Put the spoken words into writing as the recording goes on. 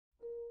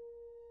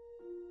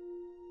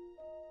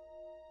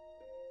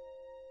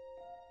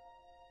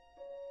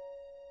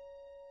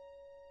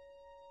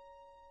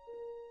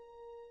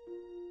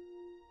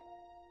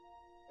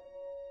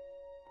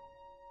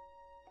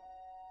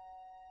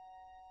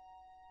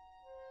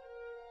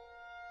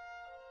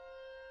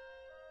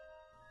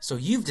So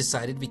you've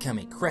decided to become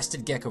a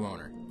Crested Gecko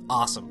owner.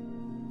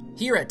 Awesome.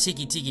 Here at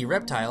Tiki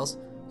Reptiles,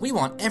 we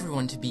want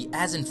everyone to be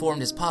as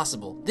informed as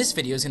possible. This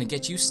video is going to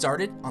get you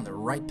started on the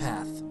right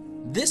path.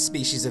 This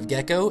species of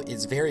gecko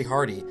is very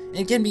hardy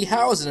and can be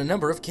housed in a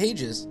number of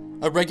cages.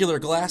 A regular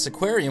glass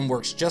aquarium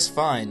works just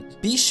fine.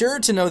 Be sure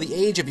to know the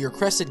age of your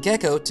Crested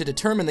Gecko to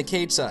determine the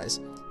cage size.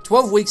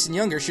 12 weeks and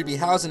younger should be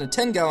housed in a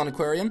 10-gallon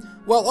aquarium,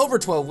 while over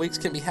 12 weeks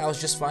can be housed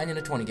just fine in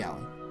a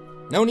 20-gallon.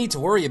 No need to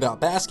worry about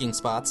basking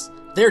spots.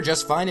 They're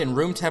just fine in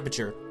room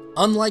temperature.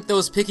 Unlike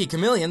those picky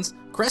chameleons,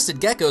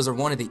 Crested Geckos are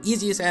one of the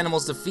easiest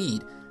animals to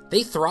feed.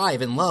 They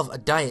thrive and love a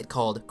diet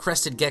called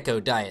Crested Gecko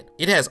diet.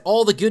 It has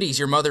all the goodies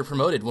your mother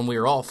promoted when we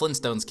were all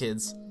Flintstones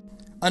kids.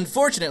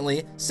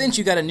 Unfortunately, since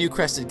you got a new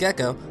Crested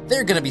Gecko,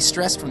 they're going to be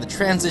stressed from the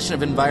transition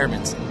of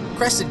environments.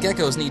 Crested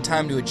Geckos need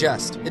time to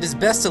adjust. It is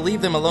best to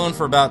leave them alone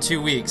for about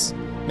 2 weeks.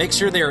 Make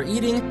sure they are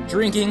eating,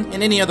 drinking,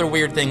 and any other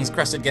weird things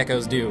Crested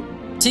Geckos do.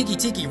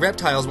 Tiki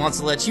Reptiles wants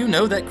to let you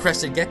know that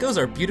Crested Geckos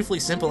are beautifully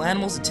simple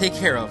animals to take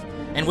care of,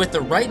 and with the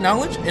right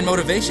knowledge and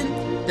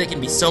motivation, they can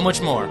be so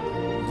much more.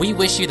 We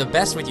wish you the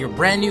best with your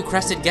brand new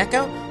Crested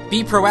Gecko.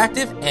 Be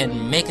proactive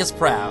and make us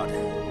proud.